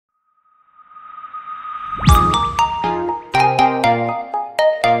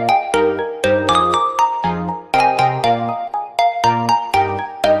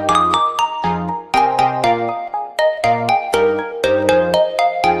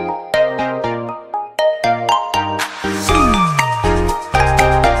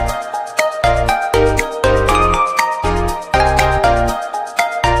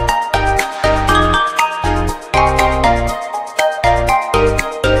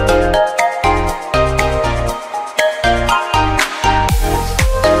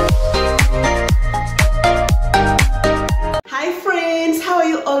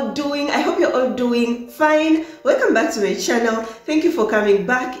back to my channel. Thank you for coming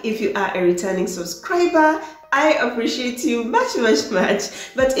back. If you are a returning subscriber, I appreciate you much.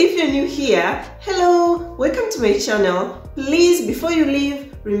 But if you're new here, hello, welcome to my channel. Please, before you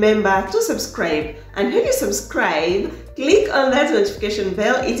leave, remember to subscribe. And when you subscribe, click on that notification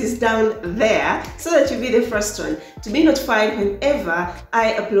bell. It is down there so that you'll be the first one to be notified whenever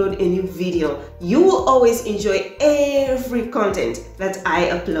I upload a new video. You will always enjoy every content that I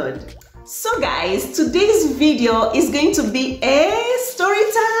upload. So guys, today's video is going to be a story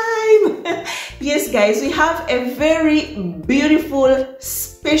time. Yes guys, we have a very beautiful,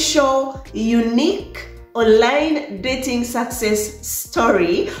 special, unique online dating success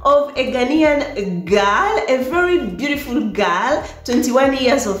story of a Ghanaian girl, a very beautiful girl, 21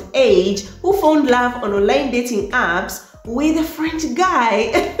 years of age, who found love on online dating apps with a French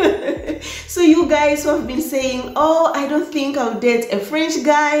guy. So you guys who have been saying, oh, I don't think I'll date a French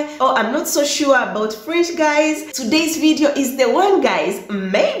guy, or I'm not so sure about French guys, today's video is the one, guys.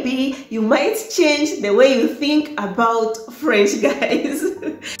 Maybe you might change the way you think about French guys.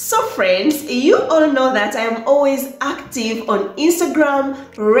 So friends, you all know that I am always active on Instagram,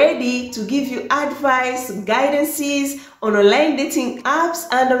 ready to give you advice, guidances on online dating apps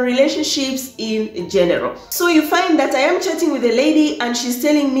and on relationships in general. So you find that I am chatting with a lady and she's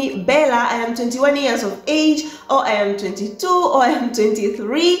telling me, Bella, I am 21 years of age, or I am 22, or I am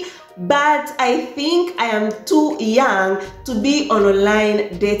 23, but I think I am too young to be on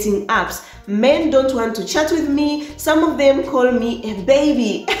online dating apps. Men don't want to chat with me. Some of them call me a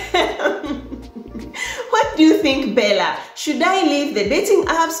baby. What do you think, Bella? Should I leave the dating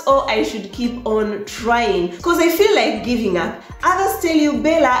apps or I should keep on trying? Because I feel like giving up. Others tell you,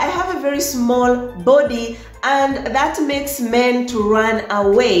 Bella, I have a very small body and that makes men to run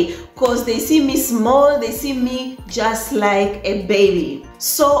away because they see me small, they see me just like a baby.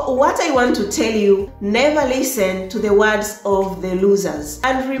 So what I want to tell you, never listen to the words of the losers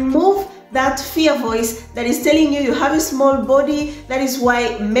and remove that fear voice that is telling you you have a small body, that is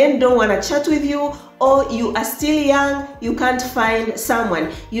why men don't want to chat with you, or you are still young, you can't find someone.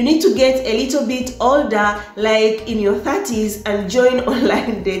 You need to get a little bit older, like in your 30s, and join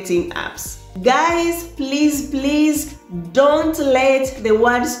online dating apps. Guys, please don't let the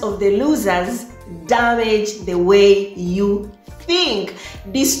words of the losers damage the way you think,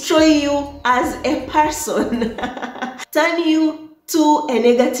 destroy you as a person, turn you to a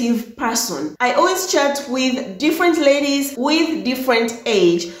negative person. I always chat with different ladies with different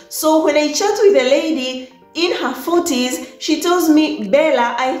age. So when I chat with a lady in her 40s, she tells me,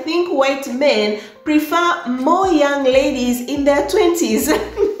 Bella, I think white men prefer more young ladies in their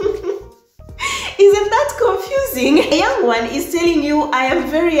 20s. Isn't that confusing? A young one is telling you, I am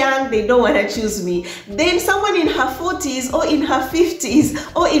very young, they don't want to choose me. Then someone in her 40s or in her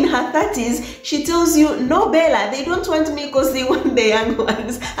 50s or in her 30s, she tells you, no, Bella, they don't want me because they want the young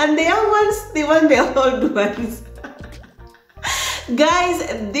ones. And the young ones, they want the old ones. Guys,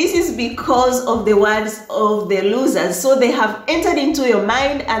 this is because of the words of the losers. So they have entered into your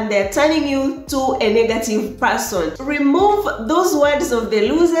mind and they're turning you to a negative person. Remove those words of the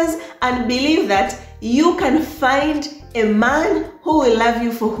losers and believe that you can find a man who will love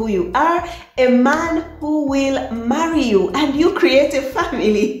you for who you are, a man who will marry you, and you create a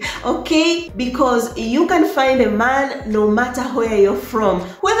family, okay? Because you can find a man no matter where you're from.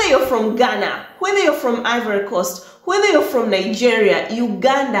 Whether you're from Ghana, whether you're from Ivory Coast, whether you're from Nigeria,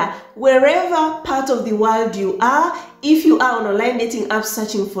 Uganda, wherever part of the world you are, if you are on online dating apps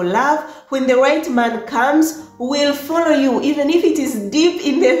searching for love, when the right man comes, will follow you, even if it is deep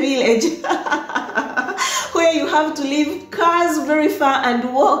in the village, where you have to leave cars very far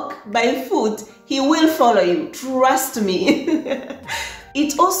and walk by foot, he will follow you, trust me.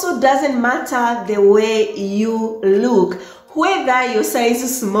 It also doesn't matter the way you look. Whether your size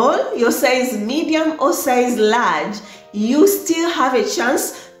is small, your size medium, or size large, you still have a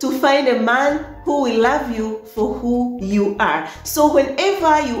chance to find a man who will love you for who you are. So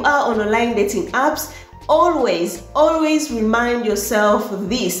whenever you are on online dating apps, always remind yourself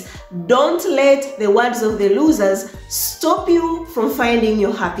this. Don't let the words of the losers stop you from finding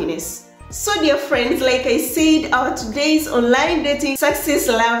your happiness. So dear friends, like I said, our today's online dating success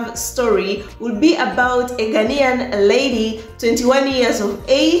love story will be about a Ghanaian lady, 21 years of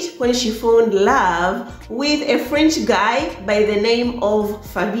age, when she found love with a French guy by the name of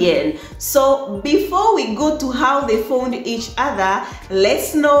Fabien. So before we go to how they found each other,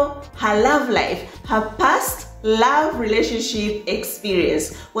 let's know her love life, her past love relationship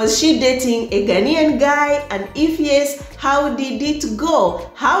experience. Was she dating a Ghanaian guy? And if yes, how did it go?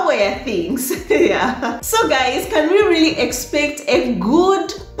 How were things? Yeah. So guys, can we really expect a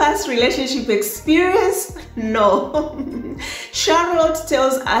good past relationship experience? No. Charlotte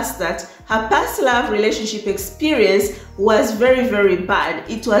tells us that her past love relationship experience was very, very bad.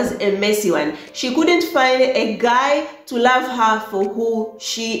 It was a messy one. She couldn't find a guy to love her for who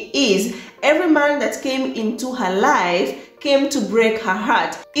she is. Every man that came into her life came to break her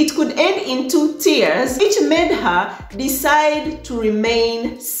heart. It could end in 2 tears, which made her decide to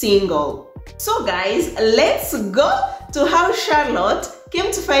remain single. So guys, let's go to how Charlotte came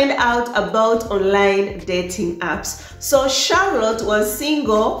to find out about online dating apps. So Charlotte was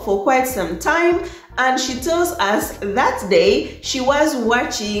single for quite some time, and she tells us that day she was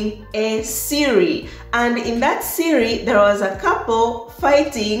watching a series, and in that series there was a couple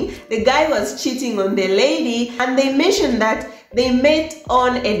fighting. The guy was cheating on the lady, and they mentioned that they met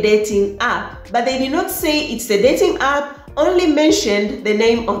on a dating app, but they did not say it's a dating app, only mentioned the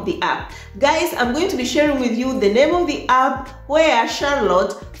name of the app. Guys, I'm going to be sharing with you the name of the app where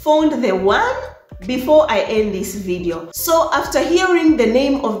Charlotte found the one before I end this video. So after hearing the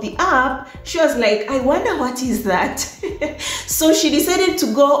name of the app, she was like, I wonder what is that? So she decided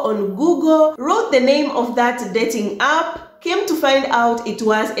to go on Google, wrote the name of that dating app, came to find out it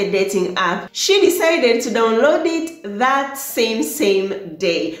was a dating app. She decided to download it that same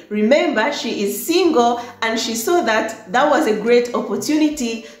day. Remember, she is single, and she saw that that was a great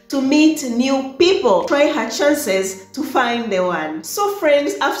opportunity to meet new people, try her chances to find the one. So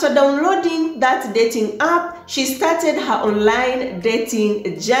friends, after downloading that dating app, she started her online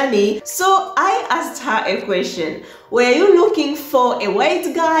dating journey. So I asked her a question. Were you looking for a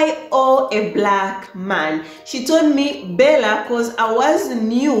white guy or a black man? She told me, Bella, because I was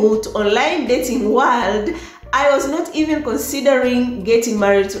new to online dating world, I was not even considering getting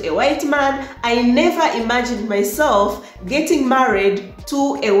married to a white man. I never imagined myself getting married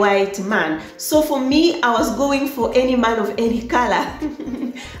to a white man. So for me, I was going for any man of any color.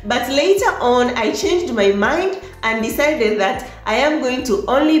 But later on, I changed my mind and decided that I am going to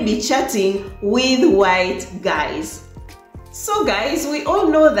only be chatting with white guys. So guys, we all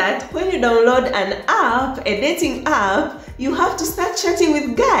know that when you download an app, a dating app, you have to start chatting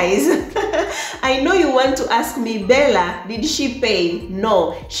with guys. I know you want to ask me, Bella, did she pay?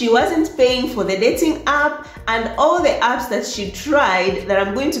 No, she wasn't paying for the dating app, and all the apps that she tried that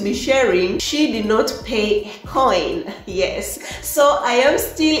I'm going to be sharing, she did not pay a coin. Yes, so I am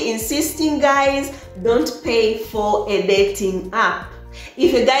still insisting, guys, don't pay for a dating app.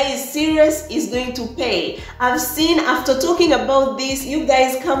 If a guy is serious, he's going to pay. I've seen, after talking about this, you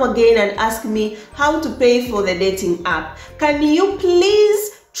guys come again and ask me how to pay for the dating app. Can you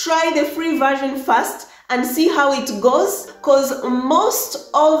please try the free version first and see how it goes? Because most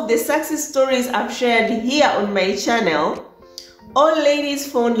of the success stories I've shared here on my channel, all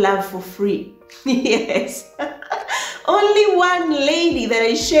ladies found love for free. Yes. Only one lady that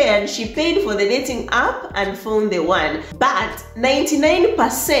I shared, she paid for the dating app and found the one. But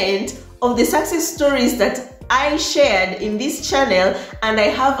 99% of the success stories that I shared in this channel, and I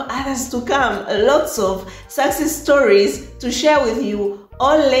have others to come, lots of success stories to share with you,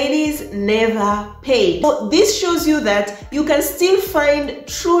 all ladies never pay. So this shows you that you can still find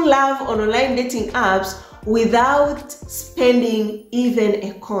true love on online dating apps without spending even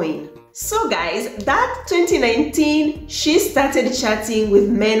a coin. So guys, that 2019, she started chatting with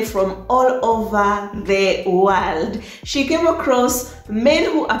men from all over the world. She came across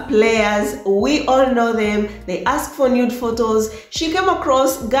men who are players. We all know them. They ask for nude photos. She came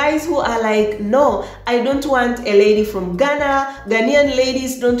across guys who are like, no, I don't want a lady from Ghana. Ghanaian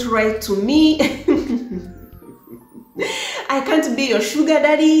ladies don't write to me. I can't be your sugar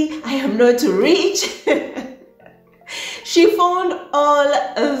daddy. I am not rich. She found all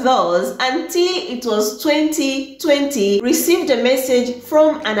those until it was 2020, received a message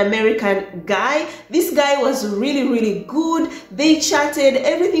from an American guy. This guy was really good. They chatted,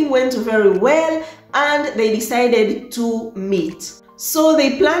 everything went very well, and they decided to meet. So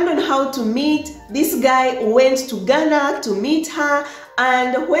they planned on how to meet. This guy went to Ghana to meet her,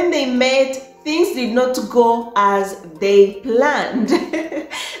 and when they met, things did not go as they planned.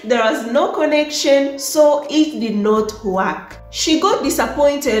 There was no connection, so it did not work. She got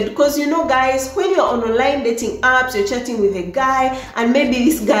disappointed because, you know guys, when you're on online dating apps, you're chatting with a guy, and maybe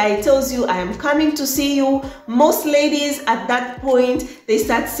this guy tells you, I am coming to see you. Most ladies at that point, they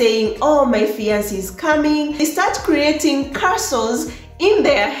start saying, oh, my fiancé is coming. They start creating cursors in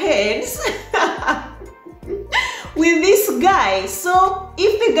their heads with this guy. So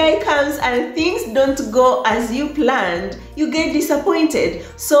if the guy comes and things don't go as you planned, you get disappointed.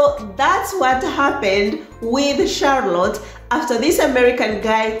 So that's what happened with Charlotte after this American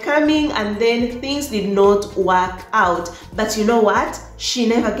guy coming, and then things did not work out. But you know what? She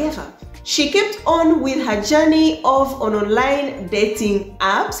never gave up. She kept on with her journey of online dating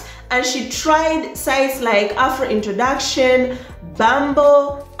apps, and she tried sites like Afro Introduction,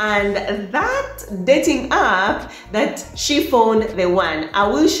 Bumble, and that dating app that she found the one. I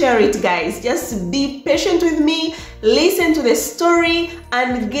will share it, guys. Just be patient with me, listen to the story,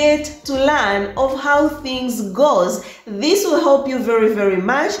 and get to learn of how things goes. This will help you very, very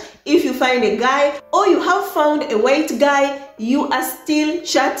much. If you find a guy or you have found a white guy, you are still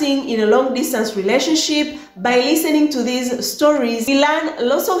chatting in a long distance relationship, by listening to these stories, we learn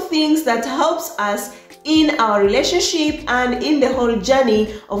lots of things that helps us in our relationship and in the whole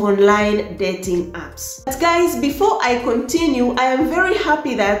journey of online dating apps. But guys, before I continue, I am very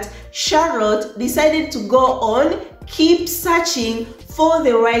happy that Charlotte decided to go on, keep searching for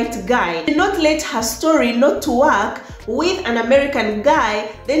the right guy. Did not let her story not to work with an American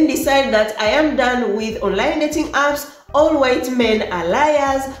guy, then decide that I am done with online dating apps. All white men are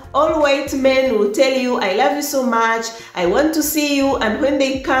liars. All white men will tell you, I love you so much, I want to see you, and when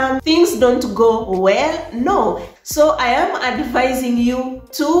they come, things don't go well. No. So I am advising you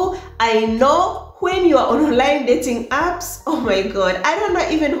to, I know when you are on online dating apps, oh my god, I don't know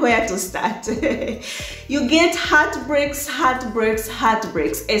even where to start. You get heartbreaks,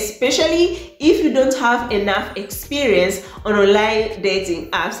 especially if you don't have enough experience on online dating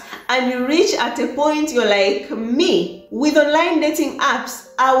apps, and you reach at a point you're like, me, with online dating apps,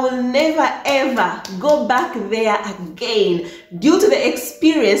 I will never ever go back there again due to the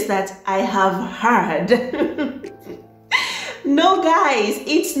experience that I have had. No guys,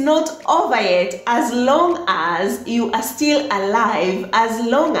 it's not over yet. As long as you are still alive, as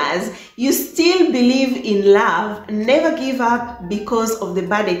long as you still believe in love, never give up because of the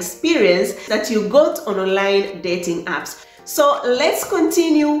bad experience that you got on online dating apps. So let's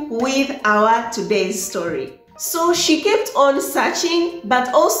continue with our today's story. So she kept on searching,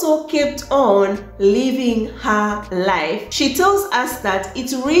 but also kept on living her life. She tells us that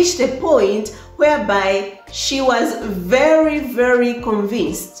it reached a point whereby she was very, very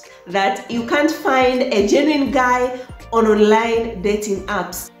convinced that you can't find a genuine guy on online dating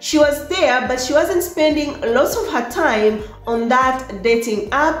apps. She was there, but she wasn't spending lots of her time on that dating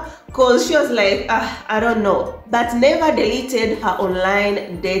app because she was like, I don't know, but never deleted her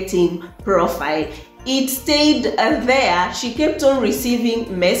online dating profile. It stayed there. She kept on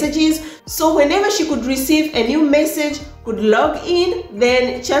receiving messages, so whenever she could receive a new message, could log in,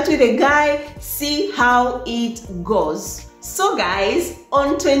 then chat with a guy, see how it goes. So guys,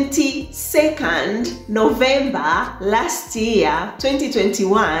 on 22nd November last year,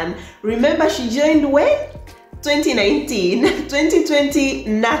 2021, remember she joined when? 2019, 2020,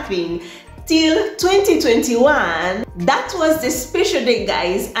 nothing. Till 2021, that was the special day,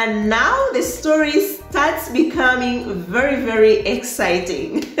 guys, and now the story starts becoming very, very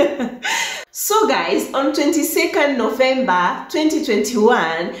exciting. So guys, on 22nd November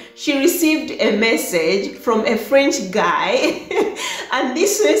 2021, she received a message from a French guy, and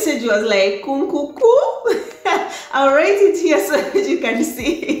this message was like, coucou. I'll write it here so that you can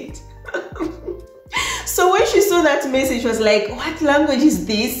see it. So when she saw that message, she was like, what language is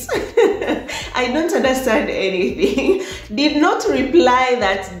this? I don't understand anything. Did not reply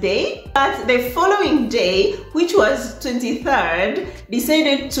that day, but the following day, which was 23rd,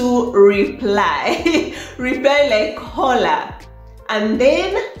 decided to reply. Reply like hola, and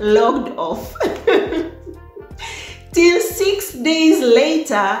then logged off. Till 6 days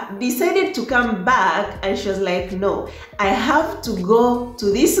later, decided to come back, and she was like, no, I have to go to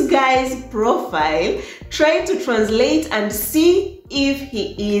this guy's profile, try to translate and see if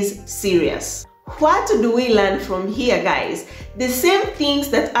he is serious. What do we learn from here, guys? The same things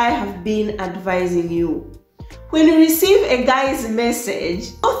that I have been advising you. When you receive a guy's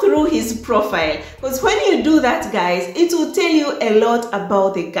message, go through his profile, because when you do that, guys, it will tell you a lot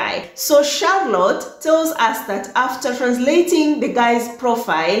about the guy. So Charlotte tells us that after translating the guy's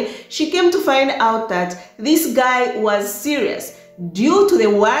profile, she came to find out that this guy was serious due to the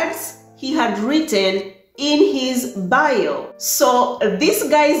words he had written in his bio. So this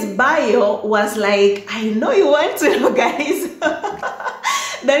guy's bio was like, I know you want to know, guys.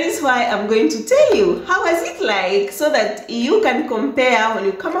 That is why I'm going to tell you how was it like, so that you can compare. When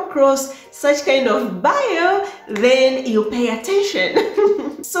you come across such kind of bio, then you pay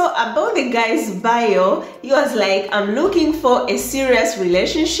attention. So about the guy's bio, he was like, I'm looking for a serious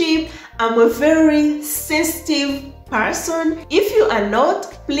relationship. I'm a very sensitive person. If you are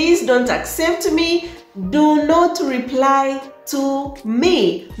not, please don't accept me. Do not reply to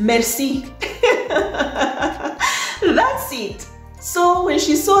me. Merci. That's it. So when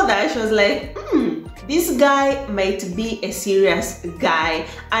she saw that, she was like, this guy might be a serious guy.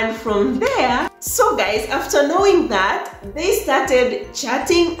 And from there, so guys, after knowing that, they started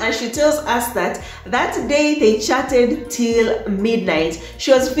chatting, and she tells us that that day they chatted till midnight.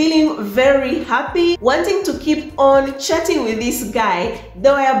 She was feeling very happy, wanting to keep on chatting with this guy.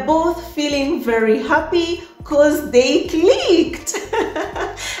 They were both feeling very happy because they clicked.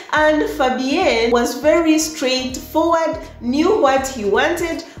 And Fabien was very straightforward, knew what he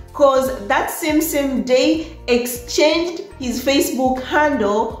wanted, because that same day exchanged his Facebook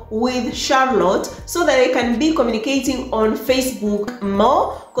handle with Charlotte so that they can be communicating on Facebook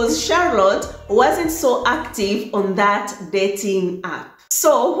more, because Charlotte wasn't so active on that dating app.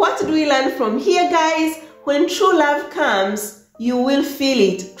 So what do we learn from here, guys? When true love comes, you will feel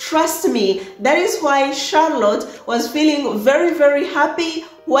it. Trust me. That is why Charlotte was feeling very happy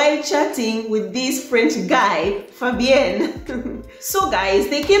while chatting with this French guy, Fabien. So guys,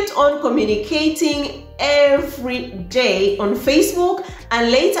 they kept on communicating every day on Facebook,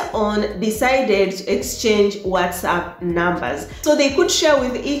 and later on decided to exchange WhatsApp numbers so they could share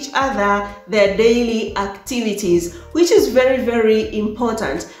with each other their daily activities, which is very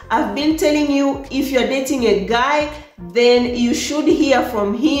important. I've been telling you, if you're dating a guy, then you should hear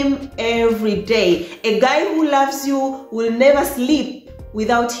from him every day. A guy who loves you will never sleep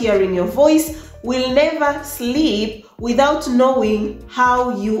without hearing your voice, will never sleep without knowing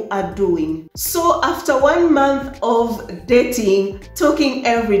how you are doing. So after 1 month of dating, talking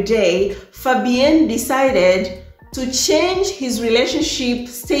every day, Fabien decided to change his relationship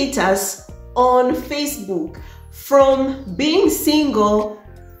status on Facebook from being single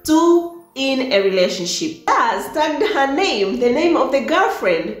to in a relationship. Thus tagged her name, the name of the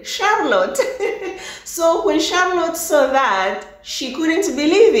girlfriend, Charlotte. So when Charlotte saw that, she couldn't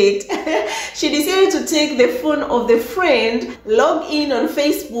believe it. She decided to take the phone of the friend, log in on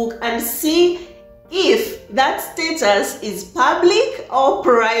Facebook, and see if that status is public or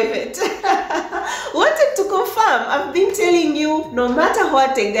private. Wanted to confirm. I've been telling you, no matter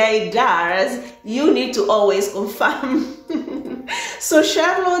what a guy does, you need to always confirm. So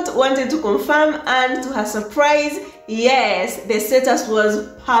Charlotte wanted to confirm, and to her surprise, yes, the status was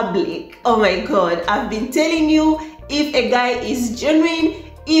public. Oh my god, I've been telling you, if a guy is genuine,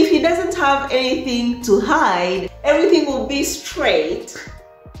 if he doesn't have anything to hide, everything will be straight.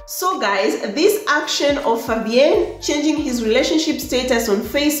 So guys, this action of Fabien changing his relationship status on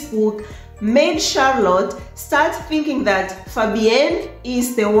Facebook made Charlotte start thinking that Fabien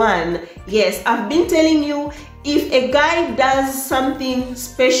is the one. Yes, I've been telling you, if a guy does something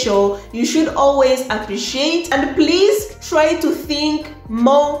special, you should always appreciate, and please try to think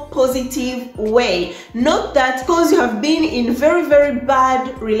more positive way. Not that because you have been in very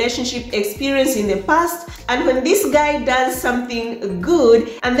bad relationship experience in the past, and when this guy does something good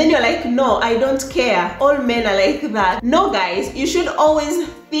and then you're like, no, I don't care, all men are like that. No guys, you should always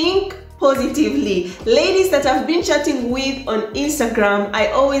think positively. Ladies that I've been chatting with on Instagram, I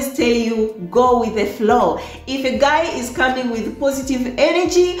always tell you, go with the flow. If a guy is coming with positive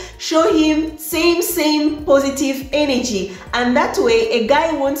energy, show him same positive energy, and that way a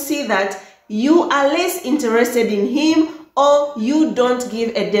guy won't see that you are less interested in him or you don't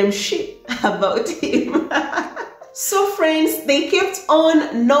give a damn shit about him. So friends, they kept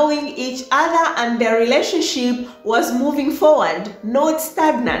on knowing each other, and their relationship was moving forward, not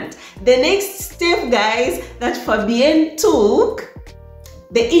stagnant. The next step, guys, that Fabien took,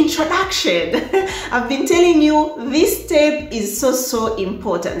 the introduction. I've been telling you, this step is so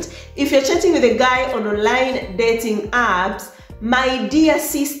important. If you're chatting with a guy on online dating apps, my dear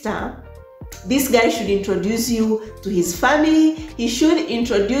sister, this guy should introduce you to his family. He should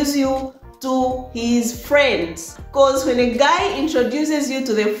introduce you to his friends, because when a guy introduces you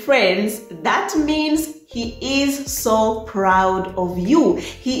to the friends, that means he is so proud of you.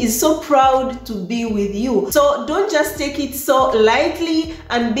 He is so proud to be with you. So don't just take it so lightly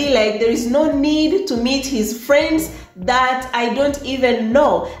and be like, there is no need to meet his friends that I don't even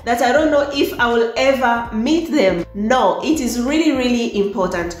know, that I don't know if I will ever meet them. No, it is really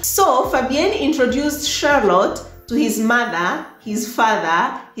important. So Fabien introduced Charlotte to his mother, his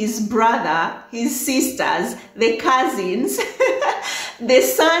father, his brother, his sisters, the cousins, the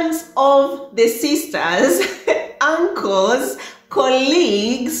sons of the sisters, uncles,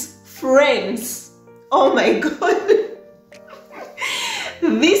 colleagues, friends. Oh my god.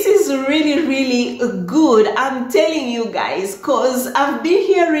 This is really good. I'm telling you guys, because I've been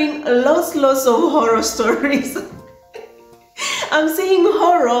hearing lots of horror stories. I'm saying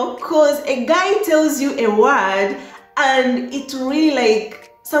horror because a guy tells you a word and it really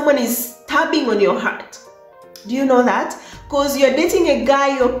like someone is stabbing on your heart. Do you know that? Because you're dating a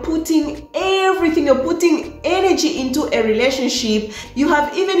guy, you're putting everything, you're putting energy into a relationship. You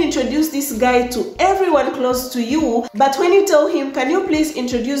have even introduced this guy to everyone close to you. But when you tell him, can you please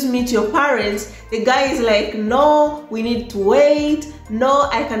introduce me to your parents? The guy is like, no, we need to wait. No,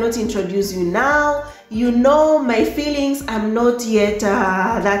 I cannot introduce you now. You know my feelings, I'm not yet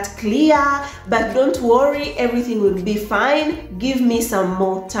that clear, but don't worry, everything will be fine. Give me some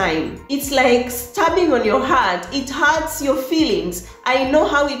more time. It's like stabbing on your heart. It hurts your feelings. I know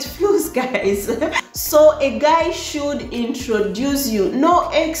how it feels, guys. So a guy should introduce you. No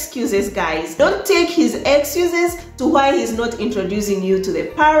excuses, guys. Don't take his excuses to why he's not introducing you to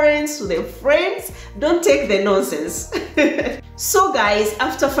the parents, to the friends. Don't take the nonsense. So guys,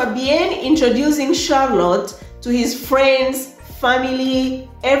 after Fabien introducing Charlotte to his friends, family,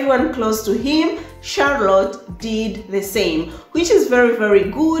 everyone close to him, Charlotte did the same, which is very, very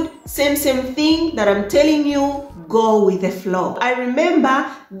good. Same thing that I'm telling you, go with the flow. I remember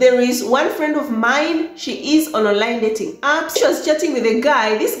there is one friend of mine, she is on online dating apps. She was chatting with a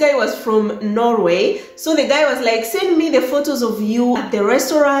guy. This guy was from Norway. So the guy was like, send me the photos of you at the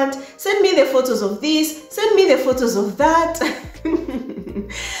restaurant, send me the photos of this, send me the photos of that.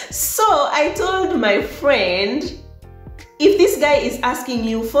 So I told my friend, if this guy is asking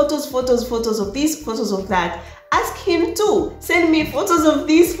you photos of this, photos of that, ask him too. Send me photos of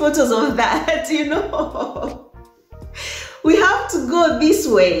this, photos of that, you know. We have to go this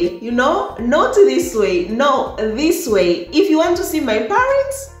way, you know, not this way, no, this way. If you want to see my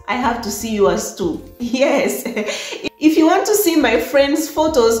parents, I have to see yours too. Yes. If you want to see my friends'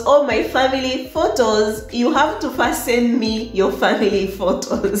 photos or my family photos, you have to first send me your family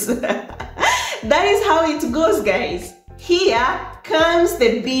photos. That is how it goes, guys. Here comes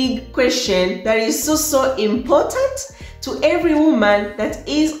the big question that is so important to every woman that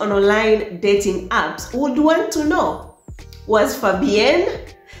is on online dating apps would want to know. Was Fabien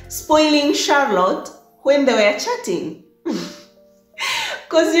spoiling Charlotte when they were chatting?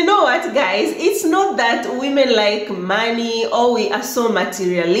 Because you know what, guys, it's not that women like money or we are so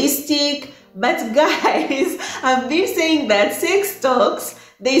materialistic, but guys, I've been saying that sex talks,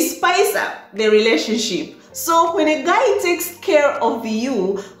 they spice up the relationship. So when a guy takes care of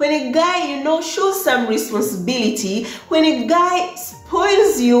you, when a guy, you know, shows some responsibility, when a guy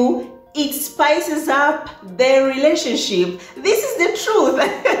spoils you, it spices up their relationship. This is the truth.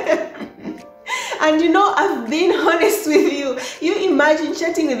 And you know, I've been honest with you. You imagine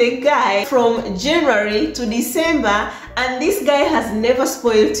chatting with a guy from January to December and this guy has never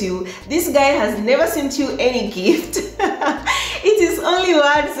spoiled you. This guy has never sent you any gift. It is only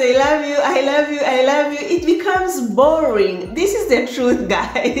words, I love you, I love you, I love you. It becomes boring. This is the truth,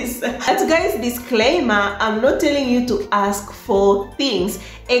 guys. But guys, disclaimer, I'm not telling you to ask for things.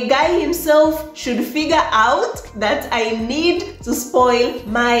 A guy himself should figure out that I need to spoil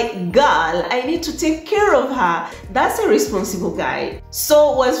my girl. I need to take care of her. That's a responsible guy.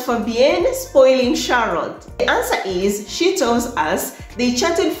 So was Fabien spoiling Charlotte? The answer is, she tells us they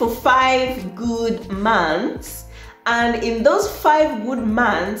chatted for 5 good months. And in those 5 good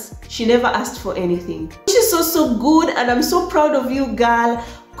months, she never asked for anything. Which is so good, and I'm so proud of you, girl.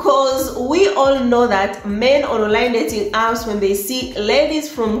 Because we all know that men on online dating apps, when they see ladies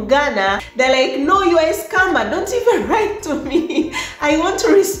from Ghana, they're like, no, you are a scammer. Don't even write to me. I want to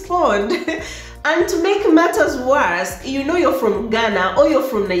respond. And to make matters worse, you know you're from Ghana or you're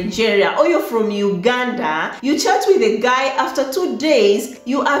from Nigeria or you're from Uganda. You chat with a guy, after 2 days,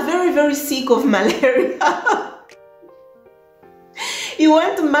 you are very, very sick of malaria. You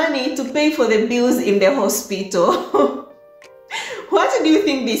want money to pay for the bills in the hospital. What do you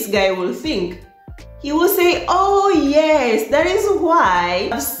think this guy will think? He will say, oh yes, that is why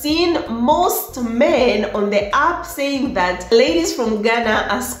I've seen most men on the app saying that ladies from Ghana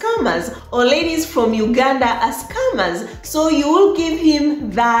are scammers or ladies from Uganda are scammers. So you will give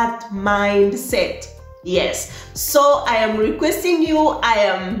him that mindset. Yes, so I am requesting you, I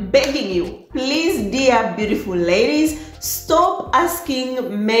am begging you, please, dear beautiful ladies, stop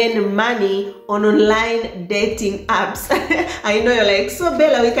asking men money on online dating apps. I know you're like, so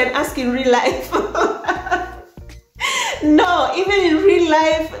Bella, we can ask in real life. No, even in real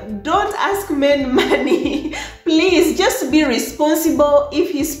life, don't ask men money. Please, just be responsible. If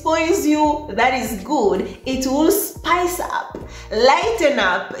he spoils you, that is good. It will spice up, lighten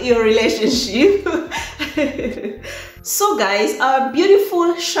up your relationship. So guys, our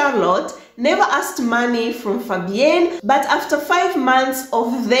beautiful Charlotte never asked money from Fabienne, but after 5 months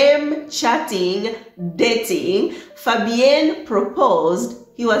of them chatting, dating, Fabienne proposed.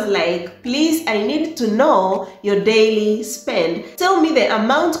 He was like, please, I need to know your daily spend. Tell me the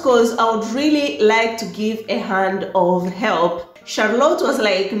amount because I would really like to give a hand of help. Charlotte was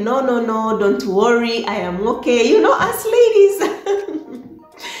like, no, don't worry, I am okay. You know, us ladies.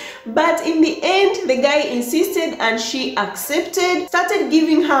 But in the end, the guy insisted and she accepted, started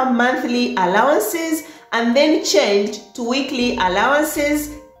giving her monthly allowances and then changed to weekly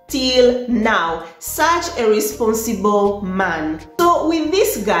allowances till now. Such a responsible man. So with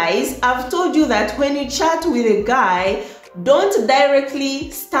this, guys, I've told you that when you chat with a guy, don't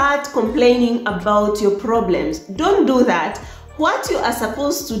directly start complaining about your problems. Don't do that. What you are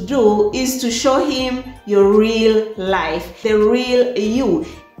supposed to do is to show him your real life, the real you.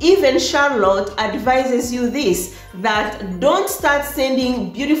 Even Charlotte advises you this, that don't start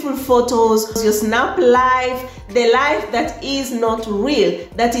sending beautiful photos, your snap life, the life that is not real,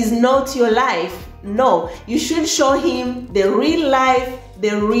 that is not your life. No, you should show him the real life,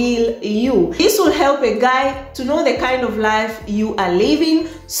 the real you. This will help a guy to know the kind of life you are living,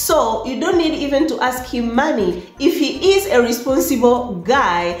 so you don't need even to ask him money. If he is a responsible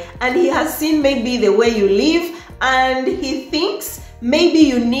guy and he has seen maybe the way you live and he thinks maybe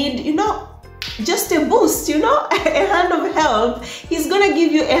you need, you know, just a boost, you know, a hand of help, he's gonna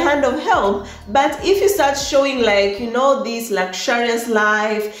give you a hand of help. But if you start showing, like, you know, this luxurious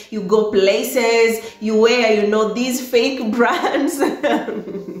life, you go places, you wear, you know, these fake brands,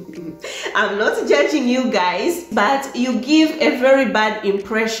 I'm not judging you guys, but you give a very bad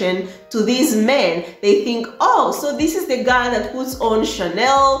impression to these men. They think, oh, so this is the guy that puts on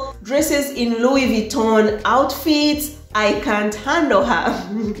Chanel, dresses in Louis Vuitton outfits, I can't handle her.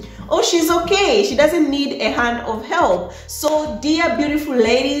 Oh, she's okay, she doesn't need a hand of help. So dear beautiful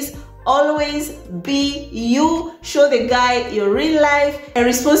ladies, always be you. Show the guy your real life. A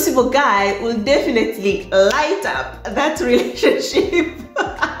responsible guy will definitely light up that relationship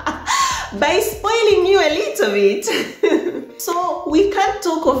by spoiling you a little bit. So we can't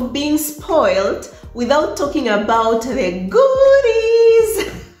talk of being spoiled without talking about the goodies.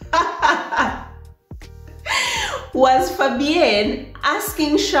 Was Fabienne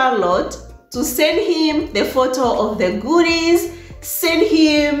asking Charlotte to send him the photo of the goodies, send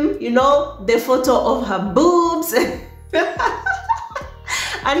him, you know, the photo of her boobs and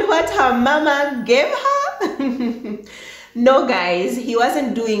what her mama gave her? No, guys, he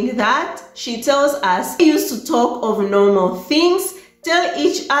wasn't doing that. She tells us he used to talk of normal things, tell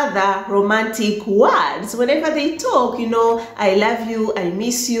each other romantic words. Whenever they talk, you know, I love you, I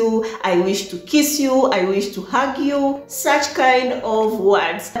miss you, I wish to kiss you, I wish to hug you, such kind of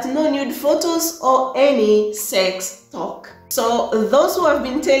words. But no nude photos or any sex talk. So those who have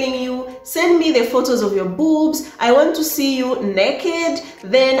been telling you, send me the photos of your boobs, I want to see you naked,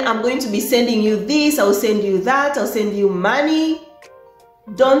 then I'm going to be sending you this, I'll send you that, I'll send you money.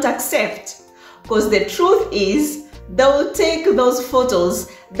 Don't accept, because the truth is, they will take those photos,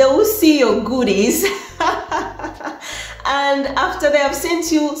 they will see your goodies, and after they have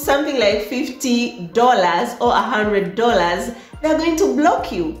sent you something like $50 or $100, they're going to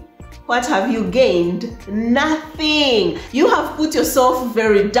block you. What have you gained? Nothing. You have put yourself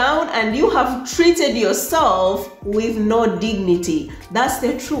very down and you have treated yourself with no dignity. That's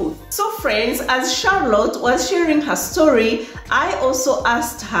the truth. So friends, as Charlotte was sharing her story, I also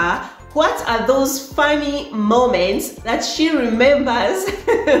asked her, what are those funny moments that she remembers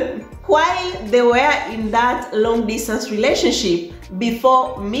while they were in that long distance relationship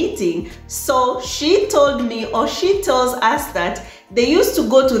before meeting? So she told me, or she tells us, that they used to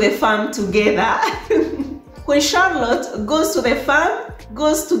go to the farm together. When Charlotte goes to the farm,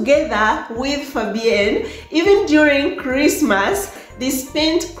 goes together with Fabienne, even during Christmas, they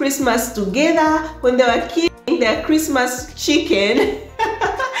spent Christmas together. When they were killing their Christmas chicken,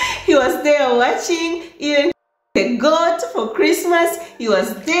 he was there watching. Even the goat for Christmas, he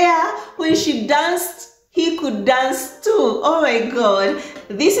was there. When she danced, he could dance too. Oh my God,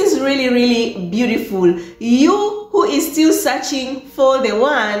 this is really, really beautiful. You who is still searching for the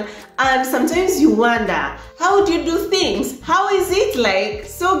one, and sometimes you wonder, how do you do things? How is it like?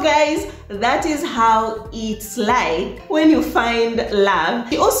 So guys, that is how it's like when you find love.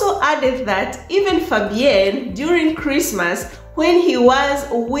 He also added that even Fabienne, during Christmas, when he was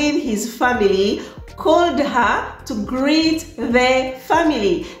with his family, called her to greet the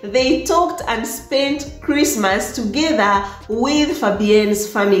family. They talked and spent Christmas together with Fabienne's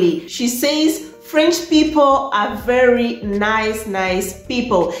family. She says French people are very nice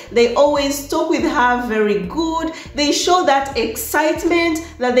people. They always talk with her very good. They show that excitement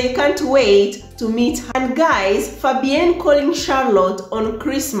that they can't wait to meet her. And guys, Fabien calling Charlotte on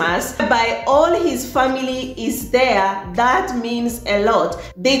Christmas by all his family is there, that means a lot.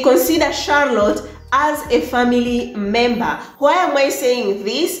 They consider Charlotte as a family member. Why am I saying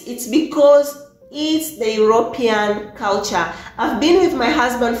this? It's because it's the European culture. I've been with my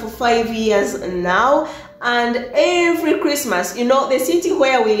husband for 5 years now, and every Christmas, you know, the city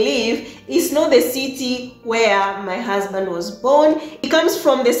where we live is not the city where my husband was born. He comes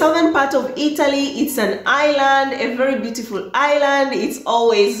from the southern part of Italy. It's an island, a very beautiful island. It's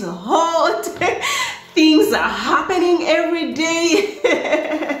always hot. Things are happening every day.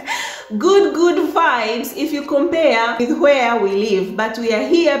 Good vibes if you compare with where we live, but we are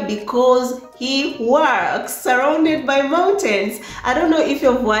here because he works surrounded by mountains. I don't know if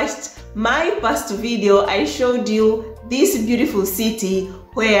you've watched my past video. I showed you this beautiful city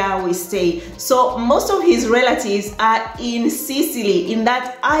where we stay. So most of his relatives are in Sicily, in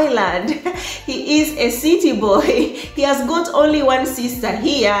that island. He is a city boy. He has got only one sister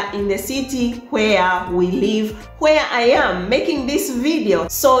here in the city where we live, where I am making this video.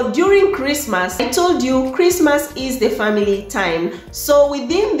 So during Christmas, I told you Christmas is the family time. So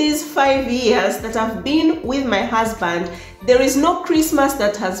within these 5 years that I've been with my husband, there is no Christmas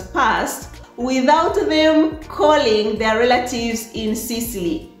that has passed without them calling their relatives in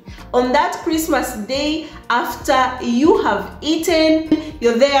Sicily. On that Christmas day, after you have eaten,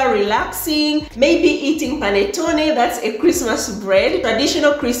 you're there relaxing, maybe eating panettone, that's a Christmas bread,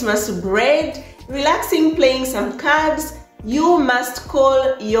 traditional Christmas bread, relaxing, playing some cards, you must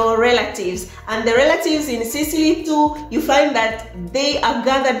call your relatives. And the relatives in Sicily too, you find that they are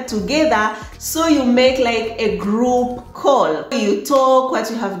gathered together, so you make like a group call. You talk what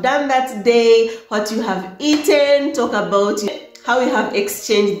you have done that day, what you have eaten, talk about how you have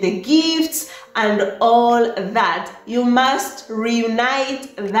exchanged the gifts and all that. You must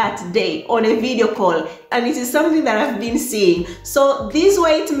reunite that day on a video call, and it is something that I've been seeing. So this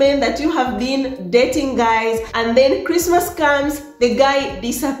way it meant that you have been dating guys, and then Christmas comes, the guy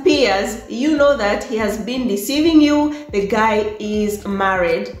disappears. You know that he has been deceiving you. The guy is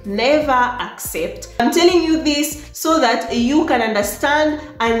married. Never accept. I'm telling you this so that you can understand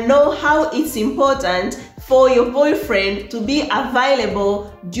and know how it's important for your boyfriend to be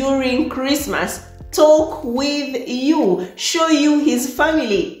available during Christmas. Talk with you, show you his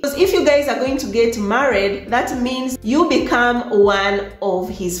family. Because if you guys are going to get married, that means you become one of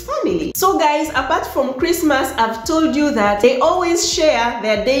his family. So guys, apart from Christmas, I've told you that they always share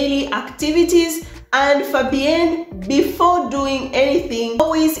their daily activities, and Fabien, before doing anything,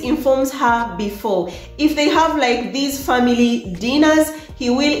 always informs her before. If they have like these family dinners, he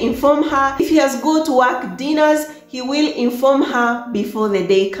will inform her. If he has go to work dinners, he will inform her before the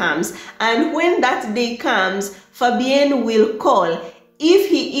day comes. And when that day comes, Fabien will call. If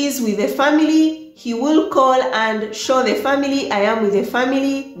he is with the family, he will call and show the family, I am with the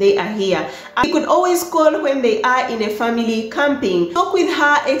family, they are here. And he could always call when they are in a family camping. Talk with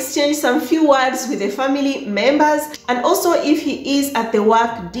her, exchange some few words with the family members. And also if he is at the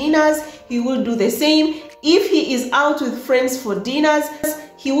work dinners, he will do the same. If he is out with friends for dinners,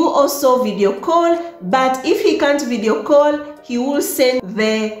 he will also video call. But if he can't video call, he will send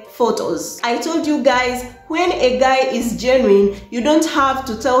the photos. I told you guys, when a guy is genuine, you don't have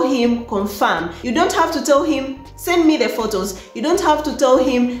to tell him confirm. You don't have to tell him send me the photos. You don't have to tell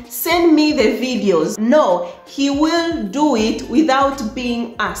him send me the videos. No, he will do it without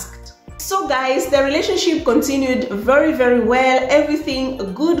being asked. So guys, the relationship continued very well. Everything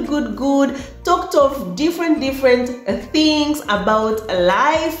good. Talked of different things about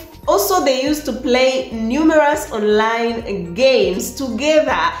life. Also, they used to play numerous online games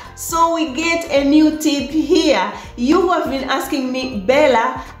together. So we get a new tip here. You have been asking me,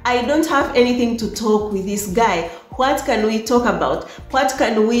 Bella, I don't have anything to talk with this guy. What can we talk about? What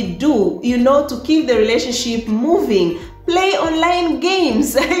can we do, you know, to keep the relationship moving? Play online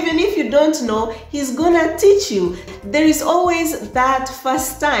games. Even if you don't know, he's gonna teach you. There is always that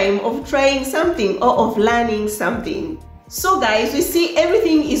first time of trying something or of learning something. So guys, we see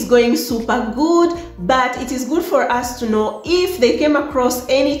everything is going super good, but it is good for us to know if they came across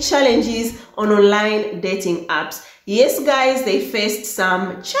any challenges on online dating apps. Yes guys, they faced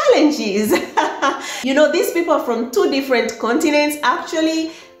some challenges. You know, these people are from two different continents.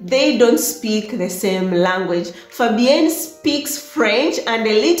 Actually, they don't speak the same language. Fabienne speaks French and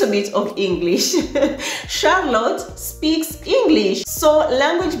a little bit of English. Charlotte speaks English. So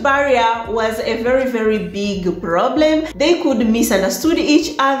language barrier was a very big problem. They could misunderstood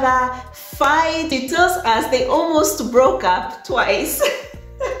each other, fight. It tells us they almost broke up twice.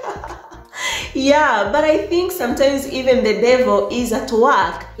 Yeah, but I think sometimes even the devil is at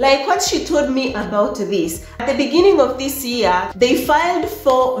work. Like what she told me about this. At the beginning of this year, they filed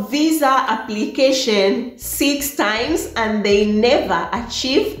for visa application 6 times and they never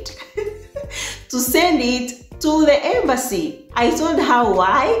achieved to send it to the embassy. I told her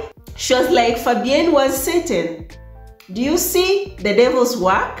why. She was like, Fabienne was Satan. Do you see the devil's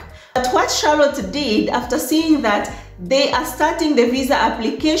work? But what Charlotte did after seeing that they are starting the visa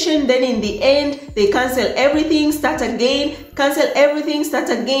application, then in the end they cancel everything, start again, cancel everything, start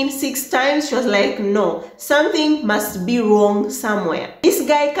again 6 times. She was like, no, something must be wrong somewhere. This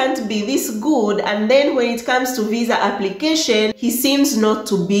guy can't be this good, and then when it comes to visa application, he seems not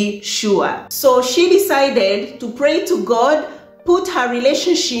to be sure. So she decided to pray to God, put her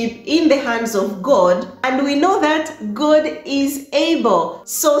relationship in the hands of God, and we know that God is able.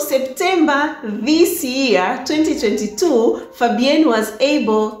 So September this year, 2022, Fabienne was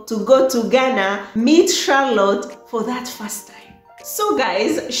able to go to Ghana, meet Charlotte for that first time. So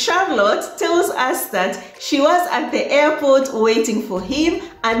guys, Charlotte tells us that she was at the airport waiting for him,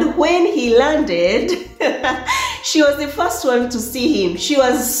 and when he landed, she was the first one to see him. She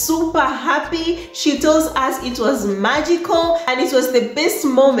was super happy. She tells us it was magical and it was the best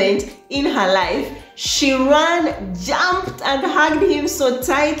moment in her life. She ran, jumped and hugged him so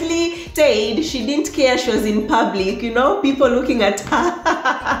tightly, said she didn't care she was in public, you know, people looking at her.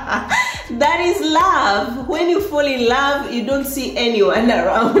 That is love. When you fall in love, you don't see anyone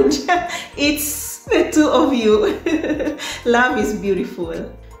around. It's the two of you. Love is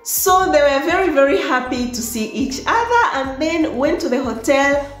beautiful. So they were very happy to see each other, and then went to the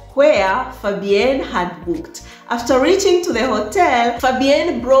hotel where Fabienne had booked. After reaching to the hotel,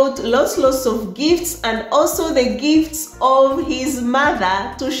 Fabienne brought lots of gifts, and also the gifts of his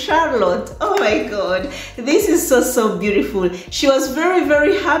mother to Charlotte. Oh my God, this is so beautiful. She was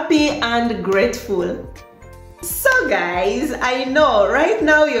very happy and grateful. So guys, I know right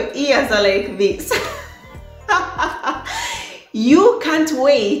now your ears are like this. You can't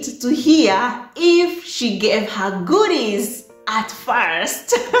wait to hear if she gave her goodies at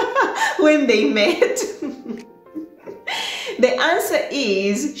first when they met. The answer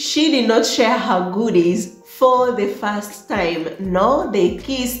is she did not share her goodies for the first time. No, they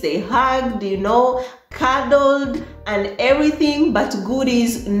kissed, they hugged, you know, cuddled and everything, but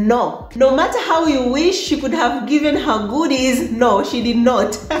goodies, no. No matter how you wish she could have given her goodies, no, she did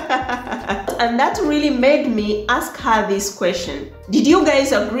not. And that really made me ask her this question. Did you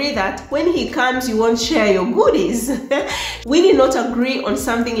guys agree that when he comes you won't share your goodies? We did not agree on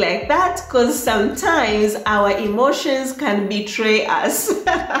something like that, because sometimes our emotions can betray us.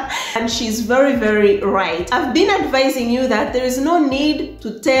 And she's very right. I've been advising you that there is no need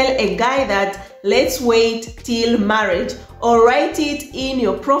to tell a guy that let's wait till marriage, or write it in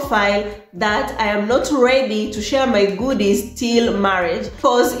your profile that I am not ready to share my goodies till marriage,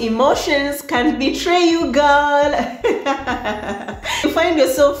 because emotions can betray you, girl. You find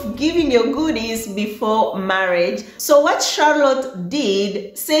yourself giving your goodies before marriage. So what Charlotte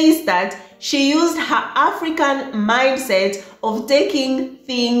did says that she used her African mindset of taking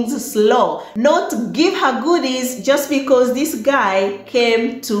things slow, not give her goodies just because this guy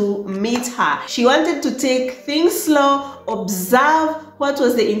came to meet her. She wanted to take things slow, observe what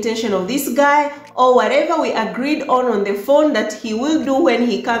was the intention of this guy, or whatever we agreed on the phone that he will do when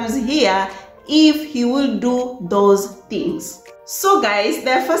he comes here, if he will do those things. So guys,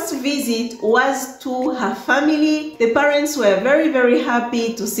 their first visit was to her family. The parents were very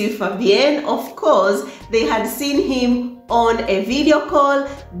happy to see Fabienne. Of course, they had seen him on a video call,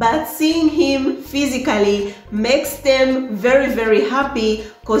 but seeing him physically makes them very happy,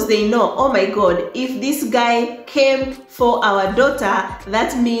 because they know, oh my God, if this guy came for our daughter,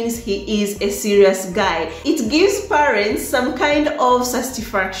 that means he is a serious guy. It gives parents some kind of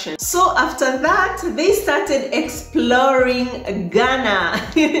satisfaction. So after that, they started exploring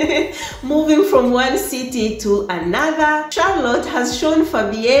Ghana, moving from one city to another. Charlotte has shown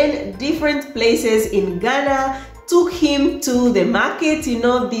Fabienne different places in Ghana, took him to the market, you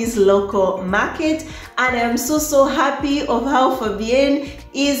know, this local market, and I'm so happy of how Fabienne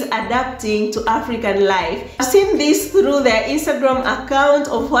is adapting to African life. I've seen this through their Instagram account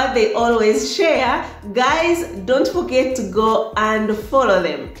of what they always share. Guys, don't forget to go and follow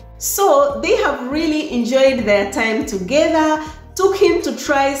them. So they have really enjoyed their time together, took him to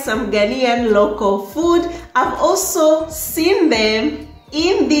try some Ghanaian local food. I've also seen them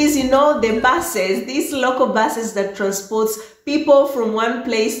in these, you know, the buses, these local buses that transports people from one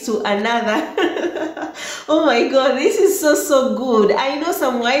place to another. Oh my God, this is so good. I know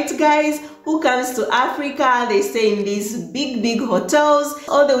some white guys who comes to Africa, they stay in these big hotels,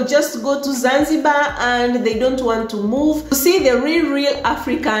 or they'll just go to Zanzibar and they don't want to move to see the real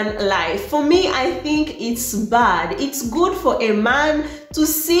African life. For me, I think it's bad. It's good for a man to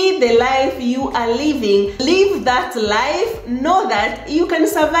see the life you are living. Live that life, know that you can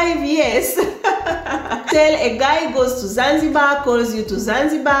survive, yes. Tell a guy goes to Zanzibar, calls you to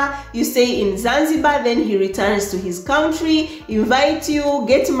Zanzibar, you stay in Zanzibar, then he returns to his country, invite you,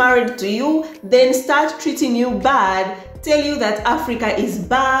 get married to you, then start treating you bad, tell you that Africa is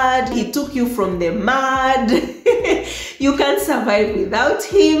bad, he took you from the mud, you can't survive without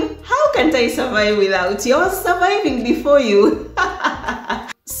him. How can't I survive without you? I was surviving before you.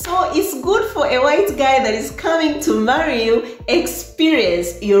 So it's good for a white guy that is coming to marry you,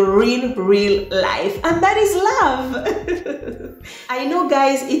 experience your real life, and that is love. I know,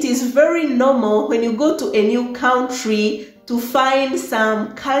 guys, it is very normal when you go to a new country to find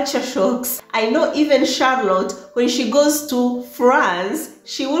some culture shocks. I know even Charlotte, when she goes to France,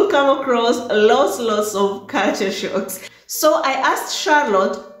 she will come across lots of culture shocks. So I asked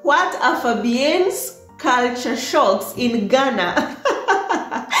Charlotte, what are Fabienne's culture shocks in Ghana?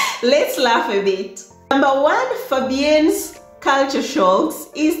 Let's laugh a bit. Number one, Fabienne's culture shocks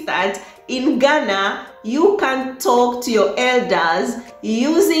is that in Ghana, you can talk to your elders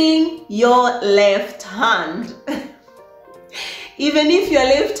using your left hand. Even if you're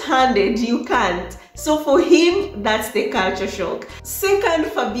left-handed, you can't. So for him, that's the culture shock. Second,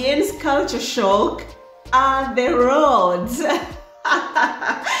 Fabienne's culture shock are the roads.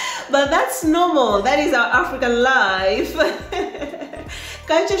 But that's normal. That is our African life.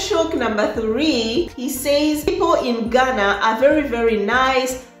 Culture shock number 3, he says people in Ghana are very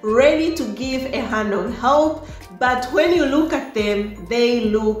nice, ready to give a hand of help, but when you look at them, they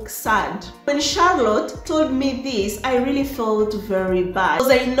look sad. When Charlotte told me this, I really felt very bad,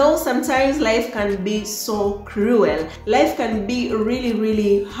 because I know sometimes life can be so cruel. Life can be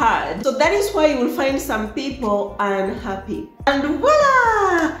really hard. So that is why you will find some people unhappy. And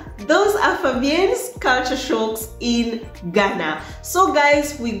voila! Those are Fabienne's culture shocks in Ghana. So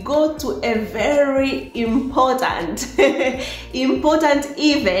guys, we go to a very important event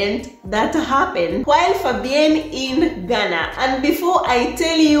that happened while Fabienne in Ghana. And before I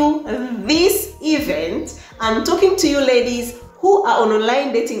tell you this event, I'm talking to you ladies who are on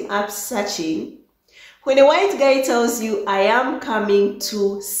online dating apps searching. When a white guy tells you, I am coming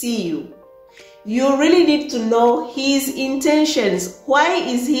to see you, you really need to know his intentions. Why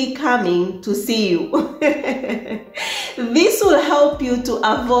is he coming to see you? This will help you to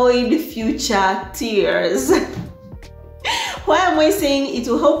avoid future tears. Why am I saying it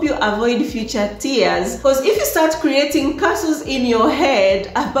will help you avoid future tears? Because if you start creating castles in your head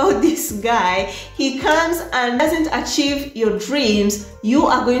about this guy, he comes and doesn't achieve your dreams, you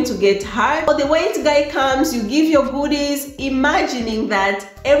are going to get hurt. Or the white guy comes, you give your goodies, imagining that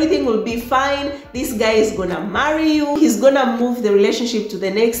everything will be fine, this guy is gonna marry you, he's gonna move the relationship to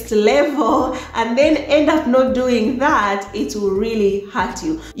the next level, and then end up not doing that. It will really hurt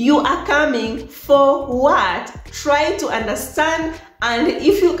you. You are coming for what? Try to understand, and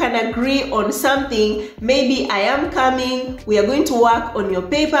if you can agree on something, maybe I am coming, we are going to work on your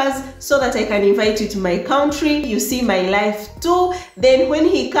papers so that I can invite you to my country, you see my life too. Then when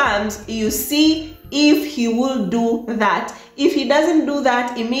he comes, you see if he will do that. If he doesn't do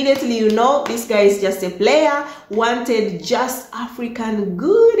that, immediately you know this guy is just a player, wanted just African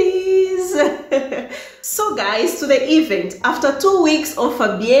goodies. So guys, to the event, after 2 weeks of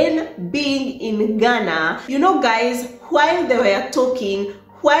Fabienne being in Ghana, you know guys, while they were talking,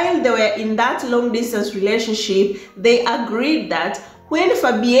 while they were in that long distance relationship, they agreed that when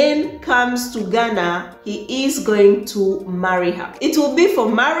Fabienne comes to Ghana, he is going to marry her. It will be for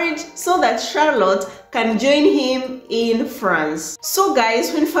marriage so that Charlotte can join him in France. So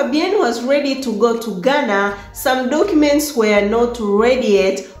guys, when Fabienne was ready to go to Ghana, some documents were not ready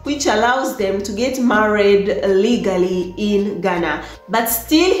yet, which allows them to get married legally in Ghana. But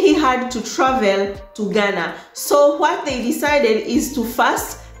still he had to travel to Ghana. So what they decided is to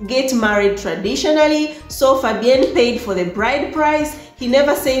first get married traditionally. So Fabienne paid for the bride price. He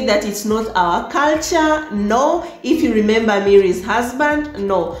never said that it's not our culture. No. If you remember Mary's husband,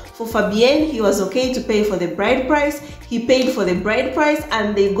 no. For Fabienne, he was okay to pay for the bride price. He paid for the bride price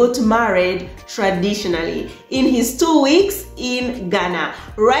and they got married traditionally in his 2 weeks in Ghana.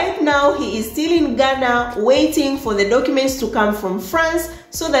 Right now he is still in Ghana waiting for the documents to come from France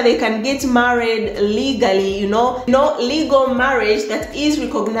so that they can get married legally, you know, legal marriage that is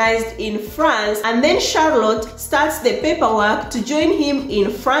recognized in France. And then Charlotte starts the paperwork to join him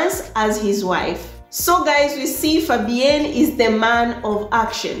in France as his wife. So guys, we see Fabien is the man of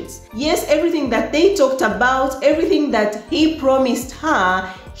actions. Yes, everything that they talked about, everything that he promised her,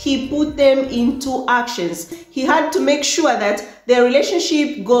 he put them into actions. He had to make sure that their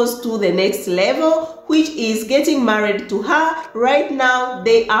relationship goes to the next level, which is getting married to her. Right now,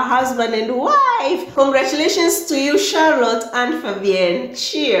 they are husband and wife. Congratulations to you, Charlotte and Fabien.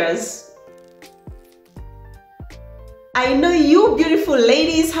 Cheers. I know you beautiful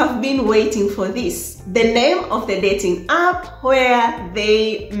ladies have been waiting for this. The name of the dating app where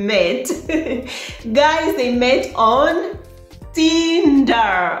they met. Guys, they met on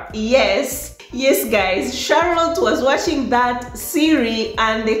Tinder. Yes guys, Charlotte was watching that series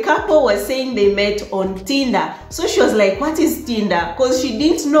and the couple was saying they met on Tinder. So she was like, what is Tinder? Because she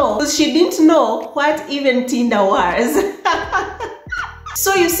didn't know what even Tinder was.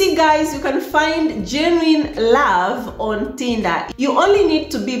 So you see guys, you can find genuine love on Tinder. You only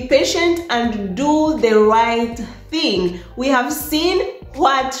need to be patient and do the right thing. We have seen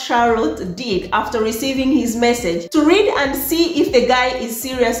what Charlotte did after receiving his message to read and see if the guy is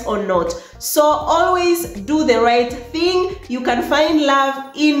serious or not. So always do the right thing. You can find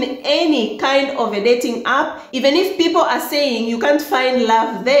love in any kind of a dating app, even if people are saying you can't find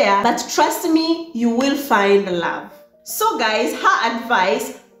love there, but trust me, you will find love. So guys, her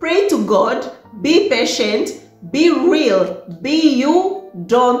advice, pray to God, be patient, be real, be you,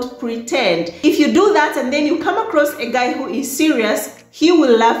 don't pretend. If you do that and then you come across a guy who is serious, he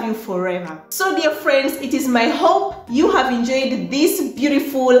will love you forever. So dear friends, it is my hope you have enjoyed this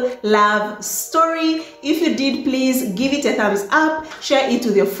beautiful love story. If you did, please give it a thumbs up, share it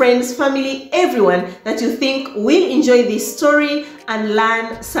with your friends, family, everyone that you think will enjoy this story and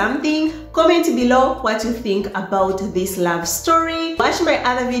learn something. Comment below what you think about this love story. Watch my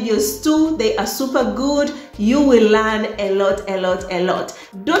other videos too, they are super good. You will learn a lot.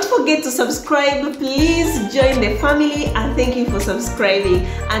 Don't forget to subscribe. Please join the family and thank you for subscribing.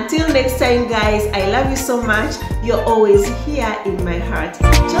 Until next time guys, I love you so much. You're always here in my heart.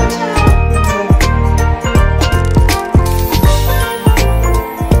 Ciao, ciao.